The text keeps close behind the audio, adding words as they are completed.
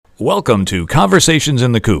Welcome to Conversations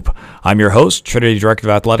in the Coop. I'm your host, Trinity Director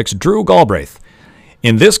of Athletics, Drew Galbraith.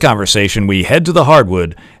 In this conversation, we head to the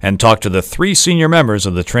hardwood and talk to the three senior members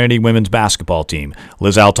of the Trinity women's basketball team,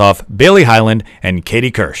 Liz Altoff, Bailey Highland, and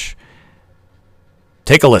Katie Kirsch.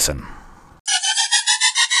 Take a listen.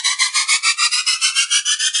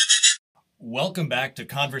 Welcome back to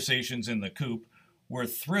Conversations in the Coop. We're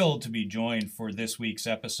thrilled to be joined for this week's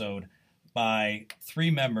episode by three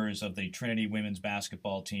members of the Trinity women's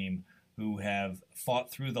basketball team who have fought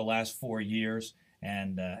through the last 4 years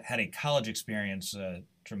and had a college experience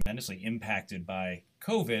tremendously impacted by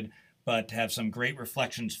COVID, but have some great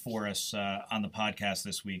reflections for us on the podcast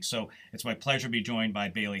this week. So it's my pleasure to be joined by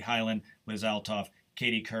Bailey Highland, Liz Altoff,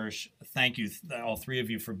 Katie Kirsch. Thank you, all three of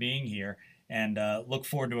you, for being here. And look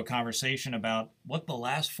forward to a conversation about what the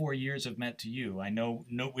last 4 years have meant to you. I know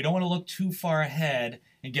we don't want to look too far ahead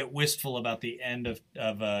and get wistful about the end of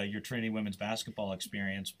your Trinity women's basketball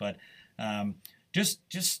experience, but just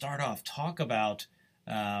start off. Talk about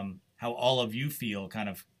how all of you feel.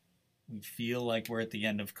 We feel like we're at the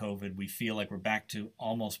end of COVID. We feel like we're back to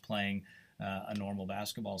almost playing a normal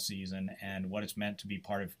basketball season, and what it's meant to be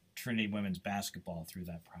part of Trinity women's basketball through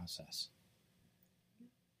that process.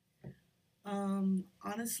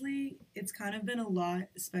 Honestly, it's kind of been a lot,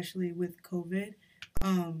 especially with COVID,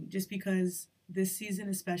 just because this season,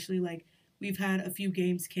 especially, like, we've had a few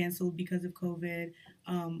games canceled because of COVID.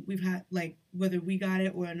 We've had, like, whether we got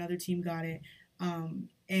it or another team got it,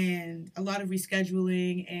 and a lot of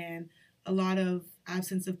rescheduling and a lot of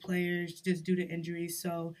absence of players just due to injuries.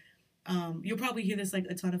 So you'll probably hear this, like,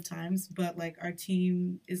 a ton of times, but, like, our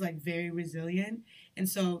team is, like, very resilient. And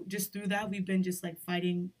so just through that, we've been just, like,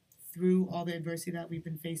 fighting through all the adversity that we've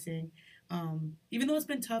been facing. Even though it's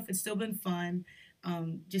been tough, it's still been fun.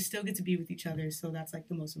 Just still get to be with each other. So that's, like,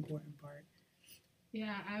 the most important part.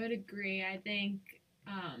 Yeah, I would agree. I think,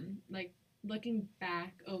 like, looking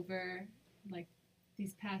back over, like,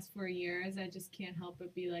 these past 4 years, I just can't help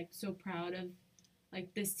but be, like, so proud of,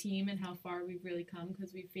 like, this team and how far we've really come,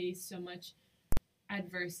 because we faced so much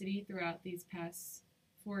adversity throughout these past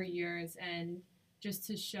 4 years. And just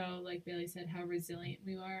to show, like Bailey said, how resilient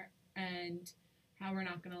we are and how we're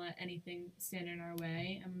not going to let anything stand in our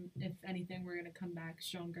way. If anything, we're going to come back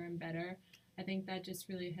stronger and better. I think that just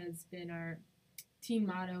really has been our team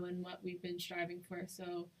motto and what we've been striving for.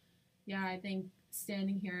 So, yeah, I think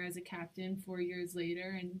standing here as a captain 4 years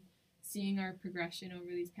later and seeing our progression over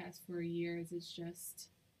these past 4 years is just,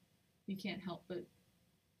 you can't help but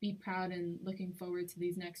be proud and looking forward to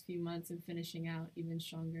these next few months and finishing out even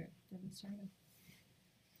stronger than we started.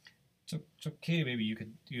 So Katie, maybe you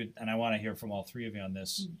could, and I want to hear from all three of you on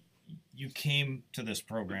this. You came to this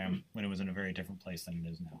program when it was in a very different place than it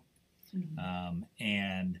is now. Mm-hmm.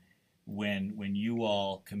 And when you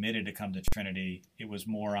all committed to come to Trinity, it was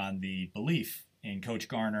more on the belief in Coach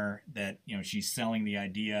Garner that, she's selling the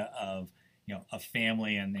idea of, a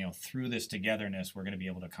family, and, through this togetherness, we're going to be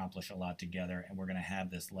able to accomplish a lot together, and we're going to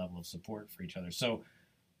have this level of support for each other. So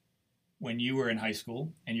when you were in high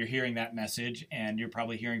school and you're hearing that message, and you're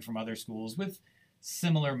probably hearing from other schools with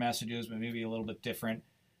similar messages, but maybe a little bit different,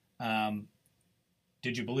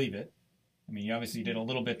 did you believe it? I mean, you obviously did a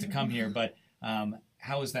little bit to come here, but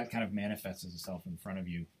how has that kind of manifested itself in front of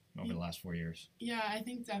you over the last 4 years? Yeah, I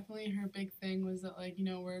think definitely her big thing was that, like,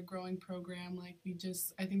 we're a growing program. Like,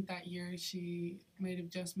 I think that year she might have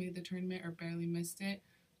just made the tournament or barely missed it.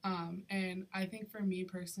 And I think for me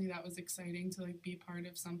personally, that was exciting to, like, be part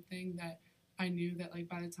of something that I knew that, like,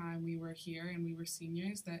 by the time we were here and we were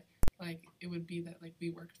seniors, that, like, it would be that, like, we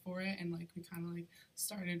worked for it, and, like, we kind of, like,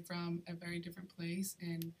 started from a very different place,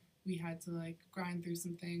 and we had to, like, grind through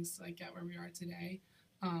some things to, like, get where we are today.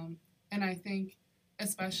 And I think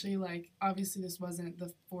especially, like, obviously this wasn't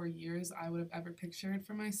the 4 years I would have ever pictured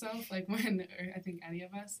for myself, like, when, or I think any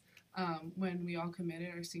of us, when we all committed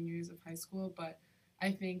our senior years of high school, but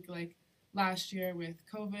I think, like, last year with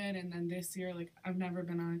COVID, and then this year, like, I've never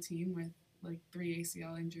been on a team with, like, 3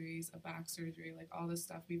 ACL injuries, a back surgery, like, all the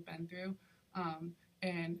stuff we've been through.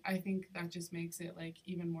 And I think that just makes it, like,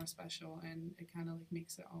 even more special, and it kind of, like,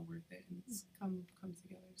 makes it all worth it, and it's come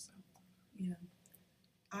together, so. Yeah.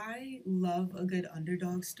 I love a good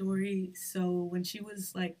underdog story. So when she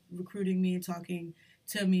was, like, recruiting me and talking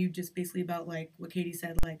to me just basically about, like, what Katie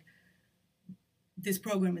said, like, this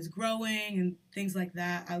program is growing and things like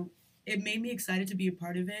that, it made me excited to be a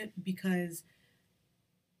part of it, because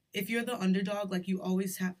if you're the underdog, like, you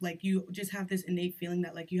always have, like, you just have this innate feeling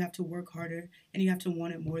that, like, you have to work harder and you have to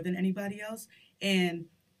want it more than anybody else. And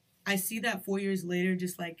I see that 4 years later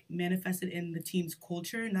just, like, manifested in the team's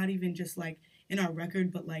culture, not even just, like, in our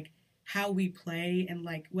record, but, like, how we play, and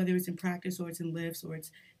like whether it's in practice or it's in lifts or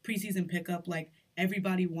it's preseason pickup, like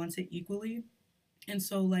everybody wants it equally. And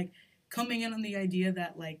so like coming in on the idea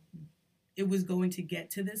that like it was going to get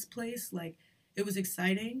to this place, like it was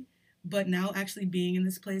exciting. But now actually being in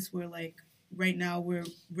this place where like right now we're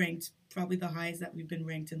ranked probably the highest that we've been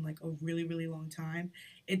ranked in like a really, really long time.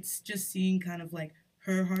 It's just seeing kind of like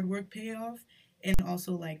her hard work pay off, and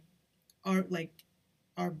also like our like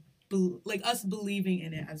us believing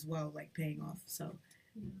in it as well, like paying off. So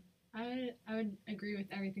I would agree with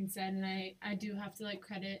everything said, and I do have to like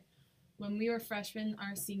credit when we were freshmen,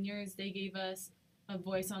 our seniors, they gave us a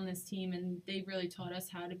voice on this team, and they really taught us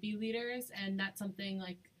how to be leaders, and that's something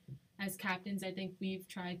like as captains I think we've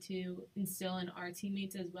tried to instill in our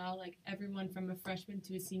teammates as well. Like everyone from a freshman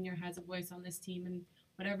to a senior has a voice on this team, and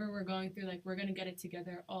whatever we're going through, like we're gonna get it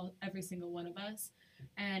together, every single one of us,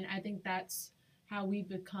 and I think that's how we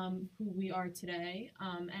become who we are today.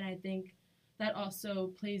 And I think that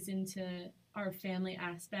also plays into our family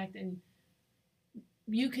aspect, and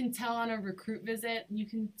you can tell on a recruit visit, you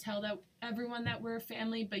can tell that everyone that we're a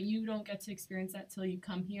family, but you don't get to experience that till you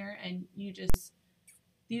come here, and you just,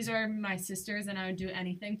 these are my sisters and I would do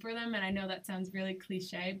anything for them. And I know that sounds really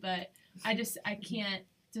cliche, but I can't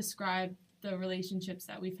describe the relationships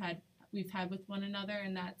that we've had with one another,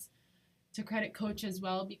 and that's to credit Coach as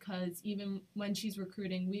well, because even when she's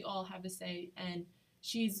recruiting, we all have a say, and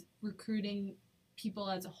she's recruiting people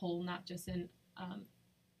as a whole, not just in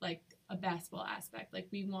like a basketball aspect. Like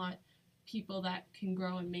we want people that can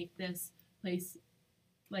grow and make this place,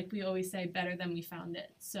 like we always say, better than we found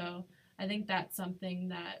it. So I think that's something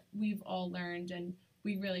that we've all learned, and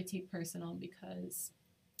we really take personal, because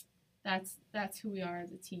that's who we are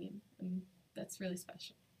as a team, and that's really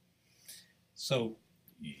special. So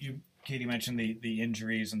Katie mentioned the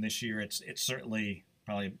injuries, and this year it's certainly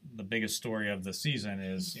probably the biggest story of the season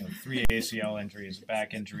is 3 ACL injuries,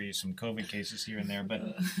 back injuries, some COVID cases here and there.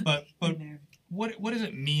 But what does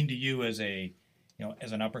it mean to you as a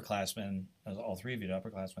as an upperclassman, as all three of you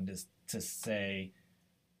upperclassmen, to say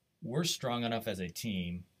we're strong enough as a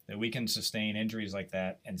team that we can sustain injuries like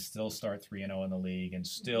that and still start 3-0 in the league, and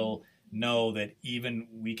still know that even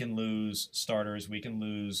we can lose starters, we can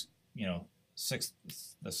lose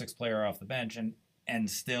the sixth player off the bench, and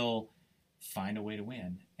still find a way to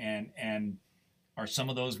win. And are some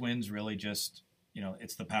of those wins really just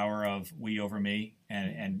it's the power of we over me,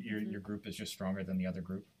 and your group is just stronger than the other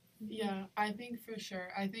group? Yeah, I think for sure.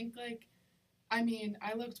 I think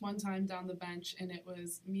I looked one time down the bench and it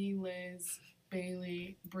was me, Liz,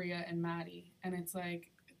 Bailey, Bria, and Maddie, and it's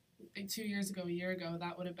like 2 years ago, a year ago,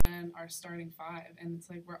 that would have been our starting five, and it's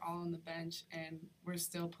like we're all on the bench and we're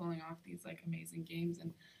still pulling off these like amazing games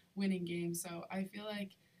and winning games. So I feel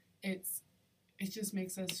like it just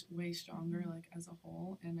makes us way stronger like as a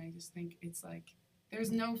whole, and I just think it's like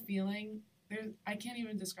there's no feeling I can't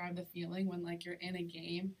even describe the feeling when like you're in a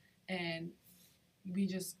game and we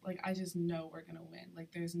just I just know we're gonna win.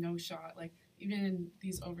 Like there's no shot. Like even in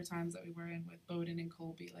these overtimes that we were in with Bowdoin and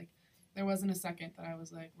Colby, like there wasn't a second that I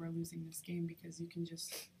was like, we're losing this game, because you can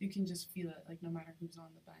just feel it, like no matter who's on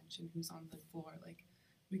the bench and who's on the floor, like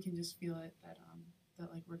we can just feel it that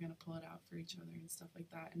like we're gonna pull it out for each other and stuff like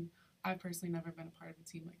that. And I've personally never been a part of a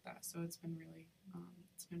team like that, so it's been really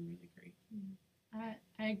great.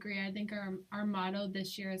 I agree. I think our motto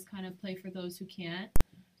this year is kind of play for those who can't,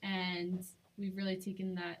 and we've really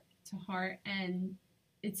taken that to heart, and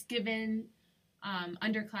it's given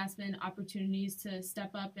underclassmen opportunities to step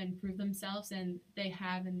up and prove themselves, and they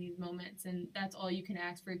have in these moments, and that's all you can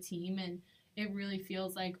ask for a team. And it really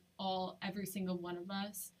feels like every single one of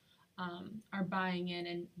us are buying in,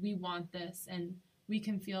 and we want this, and we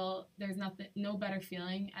can feel there's no better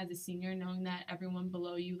feeling as a senior knowing that everyone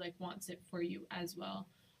below you like wants it for you as well.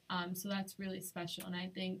 So that's really special, and I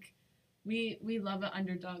think we love an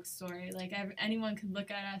underdog story. Like anyone could look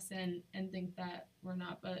at us and think that we're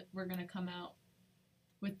not, but we're gonna come out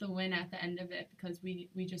with the win at the end of it, because we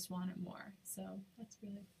just want it more. So that's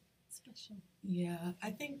really special. Yeah,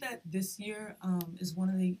 I think that this year is one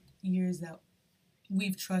of the years that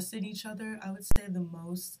we've trusted each other, I would say, the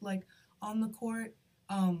most, like on the court,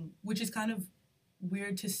 which is kind of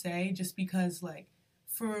weird to say, just because like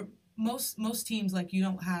for most teams, like you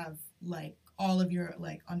don't have like all of your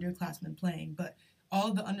like underclassmen playing, but all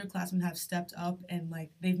of the underclassmen have stepped up, and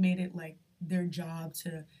like they've made it like their job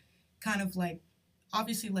to kind of like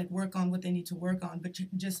obviously like work on what they need to work on, but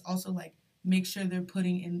just also like make sure they're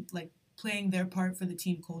putting in like playing their part for the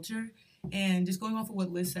team culture. And just going off of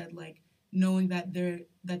what Liz said, like knowing that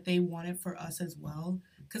they want it for us as well.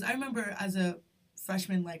 Because I remember as a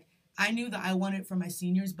freshman, like I knew that I wanted it for my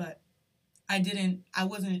seniors, but I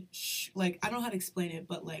wasn't like, I don't know how to explain it,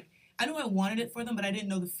 but like I knew I wanted it for them, but I didn't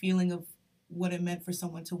know the feeling of what it meant for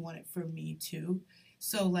someone to want it for me too.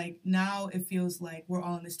 So like now it feels like we're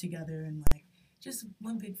all in this together and like just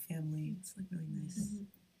one big family. It's like really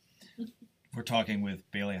nice. We're talking with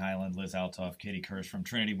Bailey Highland, Liz Altoff, Katie Kirsch from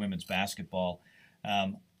Trinity Women's Basketball.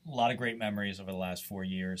 A lot of great memories over the last 4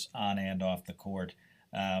 years, on and off the court.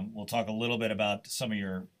 We'll talk a little bit about some of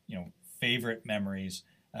your, favorite memories.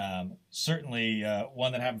 Certainly,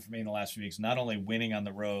 one that happened for me in the last few weeks, not only winning on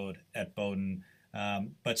the road at Bowdoin,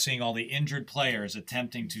 but seeing all the injured players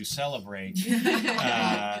attempting to celebrate.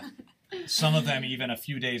 Some of them even a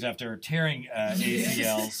few days after tearing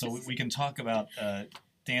ACL. So we can talk about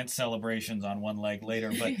dance celebrations on one leg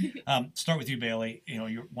later. But start with you, Bailey.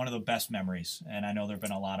 You're one of the best memories, and I know there have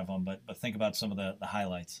been a lot of them. But think about some of the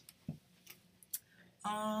highlights.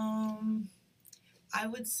 I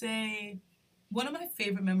would say one of my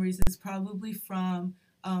favorite memories is probably from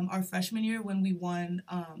our freshman year when we won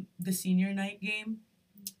the senior night game.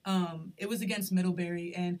 It was against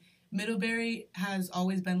Middlebury, and Middlebury has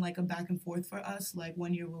always been like a back and forth for us. Like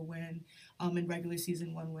 1 year we'll win in regular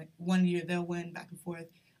season, 1 year they'll win back and forth.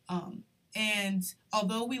 And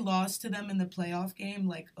although we lost to them in the playoff game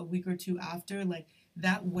like a week or two after, like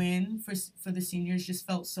that win for the seniors just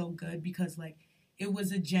felt so good because like it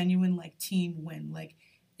was a genuine like team win. Like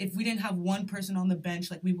if we didn't have one person on the bench,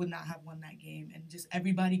 like we would not have won that game. And just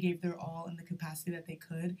everybody gave their all in the capacity that they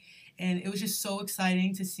could. And it was just so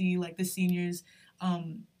exciting to see like the seniors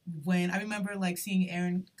when I remember like seeing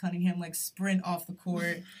Aaron Cunningham like sprint off the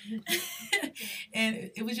court.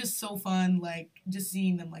 And it was just so fun, like just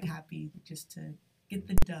seeing them like happy just to get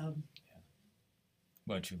the dub.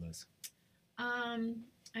 What about you, Liz?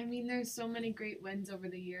 I mean, there's so many great wins over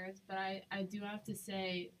the years, but I do have to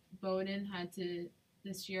say Bowdoin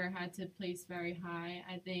this year had to place very high.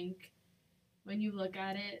 I think when you look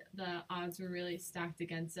at it, the odds were really stacked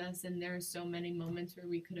against us, and there were so many moments where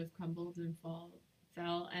we could have crumbled and fell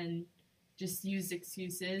and just used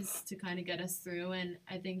excuses to kind of get us through. And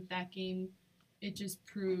I think that game, it just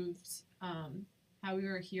proved how we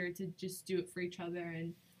were here to just do it for each other,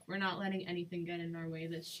 and we're not letting anything get in our way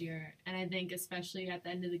this year. And I think especially at the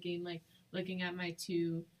end of the game, like looking at my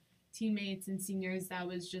two teammates and seniors, that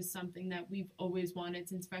was just something that we've always wanted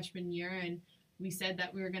since freshman year, and we said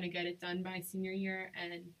that we were going to get it done by senior year,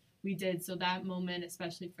 and we did. So that moment,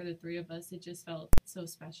 especially for the three of us, it just felt so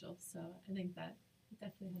special. So I think that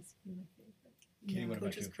definitely has to be my favorite. Katie, what about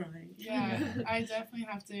Coach is you? crying. Yeah, I definitely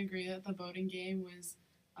have to agree that the Bowdoin game was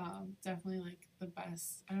definitely like the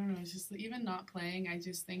best. I don't know, it's just even not playing, I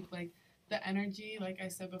just think like the energy, like I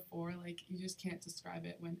said before, like you just can't describe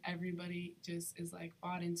it when everybody just is like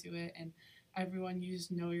bought into it and everyone, you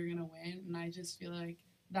just know you're gonna win. And I just feel like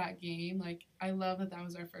that game, like I love that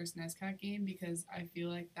was our first NESCAC game because I feel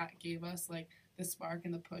like that gave us like the spark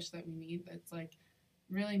and the push that we need. That's like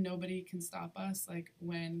really nobody can stop us, like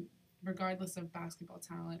when regardless of basketball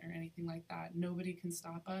talent or anything like that, nobody can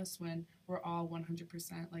stop us when we're all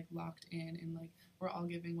 100% like locked in and like we're all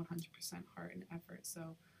giving 100% heart and effort.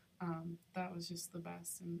 So that was just the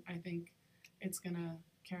best, and I think it's gonna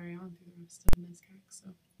carry on through the rest of the NESCAC. So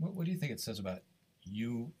What do you think it says about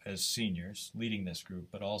you as seniors leading this group,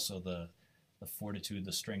 but also the fortitude,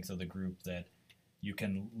 the strength of the group that you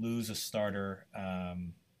can lose a starter?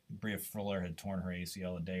 Bria Fuller had torn her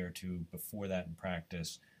ACL a day or two before that in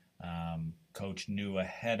practice. Coach knew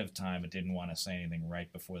ahead of time but didn't want to say anything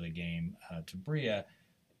right before the game to Bria.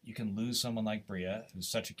 You can lose someone like Bria, who's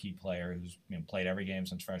such a key player, who's played every game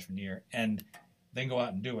since freshman year, and then go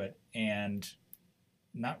out and do it and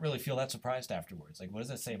not really feel that surprised afterwards. Like, what does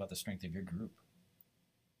that say about the strength of your group?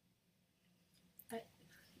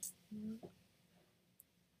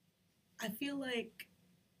 I feel like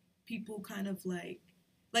people kind of like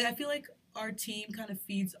I feel like our team kind of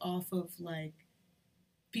feeds off of like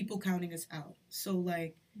people counting us out. So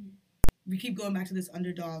like we keep going back to this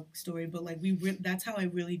underdog story, but like that's how I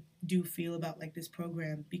really do feel about like this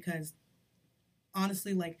program, because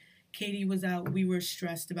honestly, like Katie was out, we were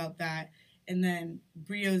stressed about that, and then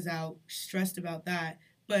Bria's out, stressed about that,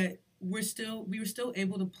 but we were still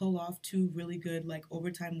able to pull off two really good like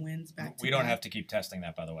overtime wins back to We don't back. have to keep testing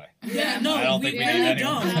that, by the way. Yeah, no, I don't we think we really need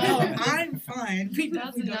don't. anyone. No, I'm fine. We That's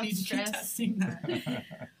definitely don't enough need to keep stress. testing that.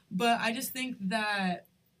 But I just think that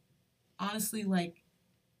honestly, like,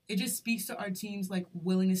 it just speaks to our team's like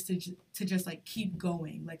willingness to just like keep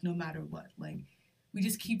going, like no matter what. Like we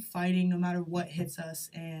just keep fighting no matter what hits us,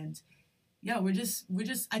 and yeah, we're just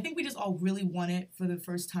I think we just all really want it for the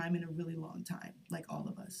first time in a really long time, like all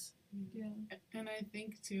of us. Yeah. and I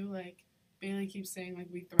think too, like Bailey keeps saying like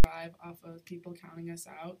we thrive off of people counting us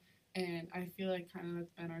out. And I feel like kind of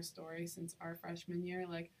that's been our story since our freshman year.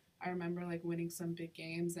 Like, I remember like winning some big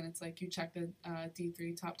games, and it's like you check the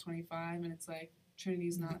D3 top 25, and it's like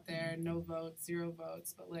Trinity's not there, no votes, 0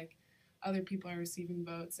 votes, but like other people are receiving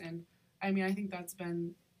votes. And I mean, I think that's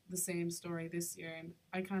been the same story this year, and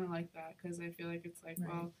I kind of like that because I feel like it's like,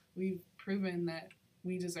 well, we've proven that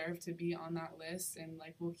we deserve to be on that list, and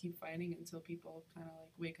like we'll keep fighting until people kind of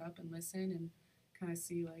like wake up and listen and kind of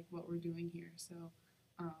see like what we're doing here. So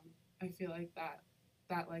I feel like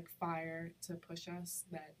that like fire to push us,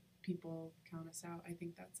 that people count us out, I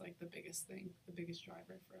think that's like the biggest thing, the biggest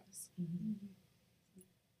driver for us.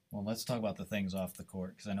 Well, let's talk about the things off the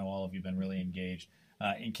court, because I know all of you have been really engaged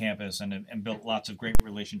in campus and built lots of great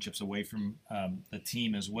relationships away from the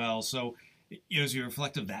team as well. So, as you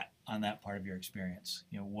reflect on that part of your experience,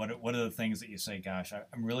 what are the things that you say, gosh,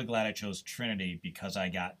 I'm really glad I chose Trinity because I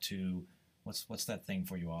got to, what's that thing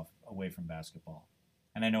for you away from basketball?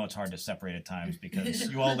 And I know it's hard to separate at times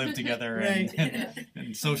because you all live together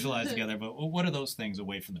and socialize together, but what are those things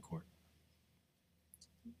away from the court?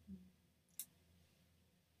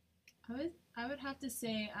 I would have to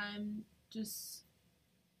say just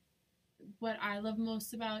what I love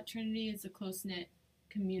most about Trinity is the close-knit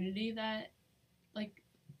community that like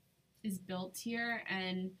is built here,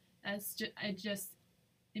 and it just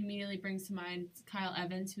immediately brings to mind Kyle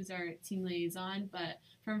Evans, who's our team liaison, but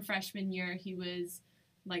from freshman year he was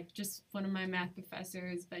like just one of my math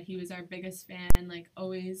professors, but he was our biggest fan, like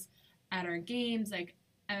always at our games, like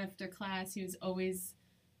after class he was always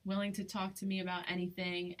willing to talk to me about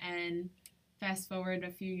anything. And fast forward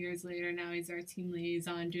a few years later, now he's our team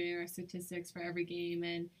liaison doing our statistics for every game,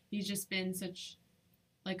 and he's just been such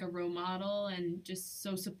like a role model and just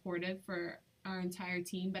so supportive for our entire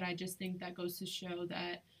team. But I just think that goes to show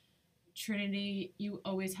that Trinity, you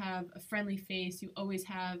always have a friendly face, you always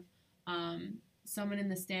have someone in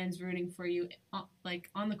the stands rooting for you, like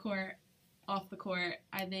on the court, off the court.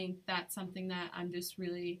 I think that's something that I'm just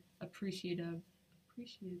really appreciative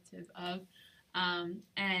of,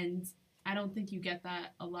 and I don't think you get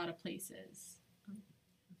that a lot of places.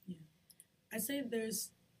 I'd say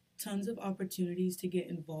there's tons of opportunities to get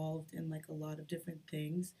involved in like a lot of different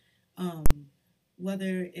things,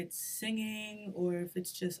 whether it's singing or if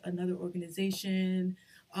it's just another organization.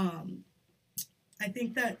 I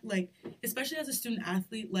think that like, especially as a student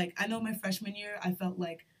athlete, like I know my freshman year I felt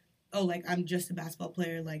like, oh, like I'm just a basketball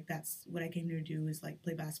player, like that's what I came here to do is like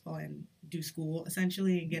play basketball and do school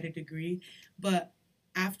essentially and get a degree. But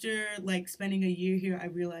after like spending a year here, I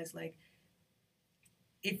realized like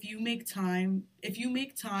if you make time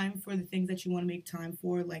for the things that you want to make time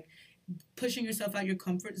for, like pushing yourself out your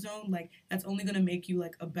comfort zone, like that's only going to make you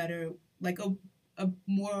like a better, like a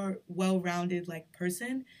more well-rounded like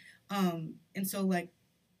person. And so like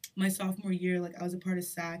my sophomore year, like I was a part of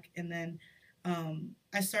SAC, and then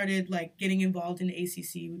I started like getting involved in the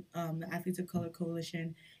ACC, the Athletes of Color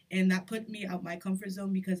Coalition, and that put me out my comfort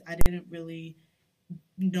zone because I didn't really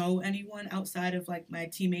know anyone outside of like my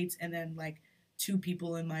teammates and then like 2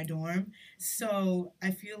 people in my dorm. So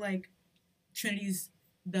I feel like Trinity's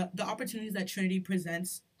the opportunities that Trinity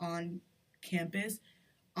presents on campus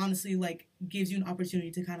honestly like gives you an opportunity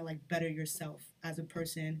to kind of like better yourself as a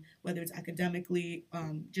person, whether it's academically,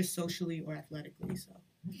 just socially or athletically. So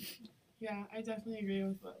yeah, I definitely agree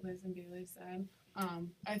with what Liz and Bailey said.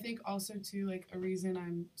 I think also too, like a reason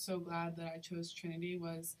I'm so glad that I chose Trinity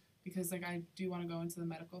was because like I do want to go into the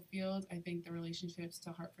medical field. I think the relationships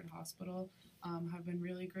to Hartford Hospital have been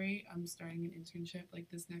really great. I'm starting an internship like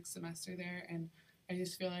this next semester there, and I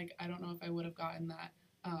just feel like I don't know if I would have gotten that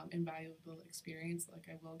invaluable experience like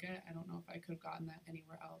I will get. I don't know if I could have gotten that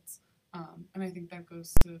anywhere else. And I think that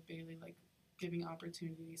goes to Bailey, like giving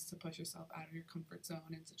opportunities to push yourself out of your comfort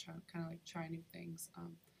zone and to try, kind of like try new things.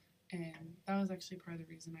 And that was actually part of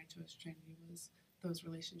the reason I chose Trinity was those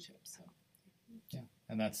relationships. So yeah,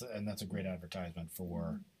 and that's a great advertisement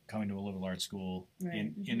for coming to a liberal arts school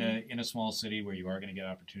right. in a small city where you are going to get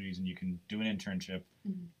opportunities and you can do an internship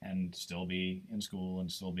and still be in school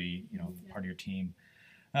and still be part of your team.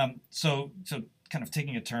 So kind of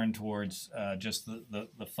taking a turn towards just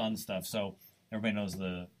the fun stuff. So everybody knows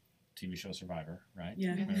the TV show Survivor, right?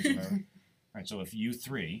 Yeah. Survivor. All right. So if you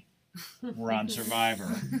 3 were on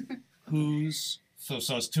Survivor, so it's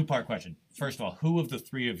a 2-part question. First of all, who of the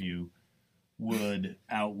 3 of you would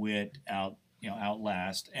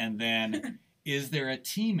outlast? And then is there a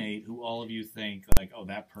teammate who all of you think like, oh,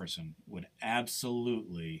 that person would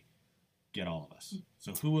absolutely get all of us?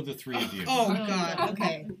 So who of the 3 of you? Oh God.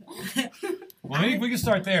 Okay. Well, we can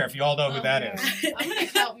start there if you all know who that is. I'm gonna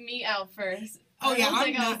count me out first. Oh yeah, I don't I'm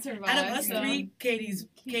think I'll not. survive. Out of us so. three, Katie's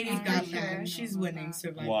I'm got sure. that. She's winning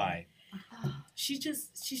Survivor. Why? She's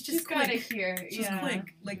just She's got it quick. here. She's yeah.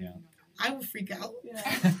 quick. Like Yeah. I would freak out. Yeah.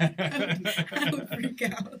 I would freak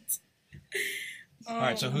out. All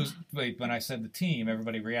right, so when I said the team,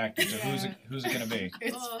 everybody reacted. So Yeah. who's it going to be?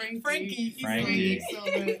 It's Oh, Frankie. Frankie.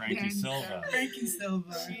 Silva. Frankie hands Silva. down. Frankie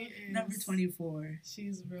Silva, She is, number 24.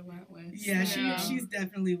 She's relentless. Yeah, Yeah. she's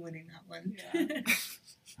definitely winning that one. Yeah.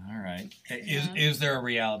 All right. Yeah. Is there a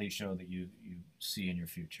reality show that you see in your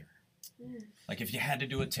future? Mm. Like if you had to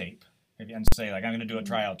do a tape, and say like I'm going to do a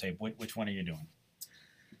tryout tape, which one are you doing?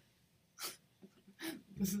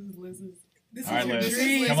 This is Liz's. This All right, is her Liz,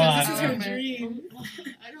 dream. come on. This is her Um, dream.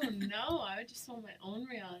 I don't know. I would just want my own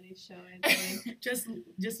reality show. I think. Just you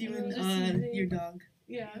Just and me. your dog.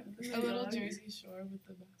 Yeah. A little Jersey Shore with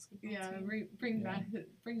the basketball Yeah, team. bring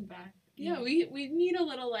Yeah. back. Yeah, we need a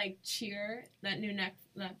little like cheer, that new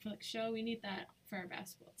Netflix show. We need that for our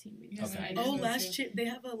basketball team. We Okay. decided. Oh, Those they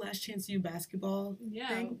have a last chance to do basketball Yeah,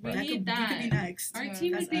 thing. we Right. need You could that. be next. Our Yeah,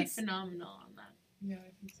 team that's would be us. phenomenal on that. Yeah,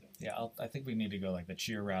 I think so. Yeah, I think we need to go like the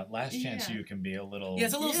cheer route. Last chance Yeah. you can be a little. Yeah,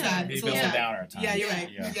 it's a little Yeah. sad. Be It's a a little little sad. downer at times. Yeah, you're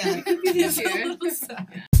right. Yeah. Yeah. It's It's a here. little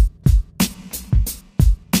sad.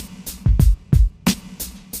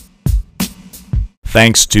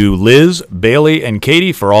 Thanks to Liz, Bailey, and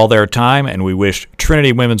Katie for all their time, and we wish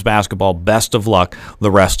Trinity Women's Basketball best of luck the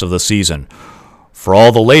rest of the season. For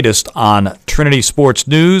all the latest on Trinity sports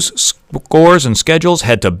news, scores, and schedules,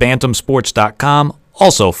 head to bantamsports.com.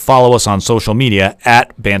 Also, follow us on social media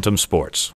at Bantam Sports.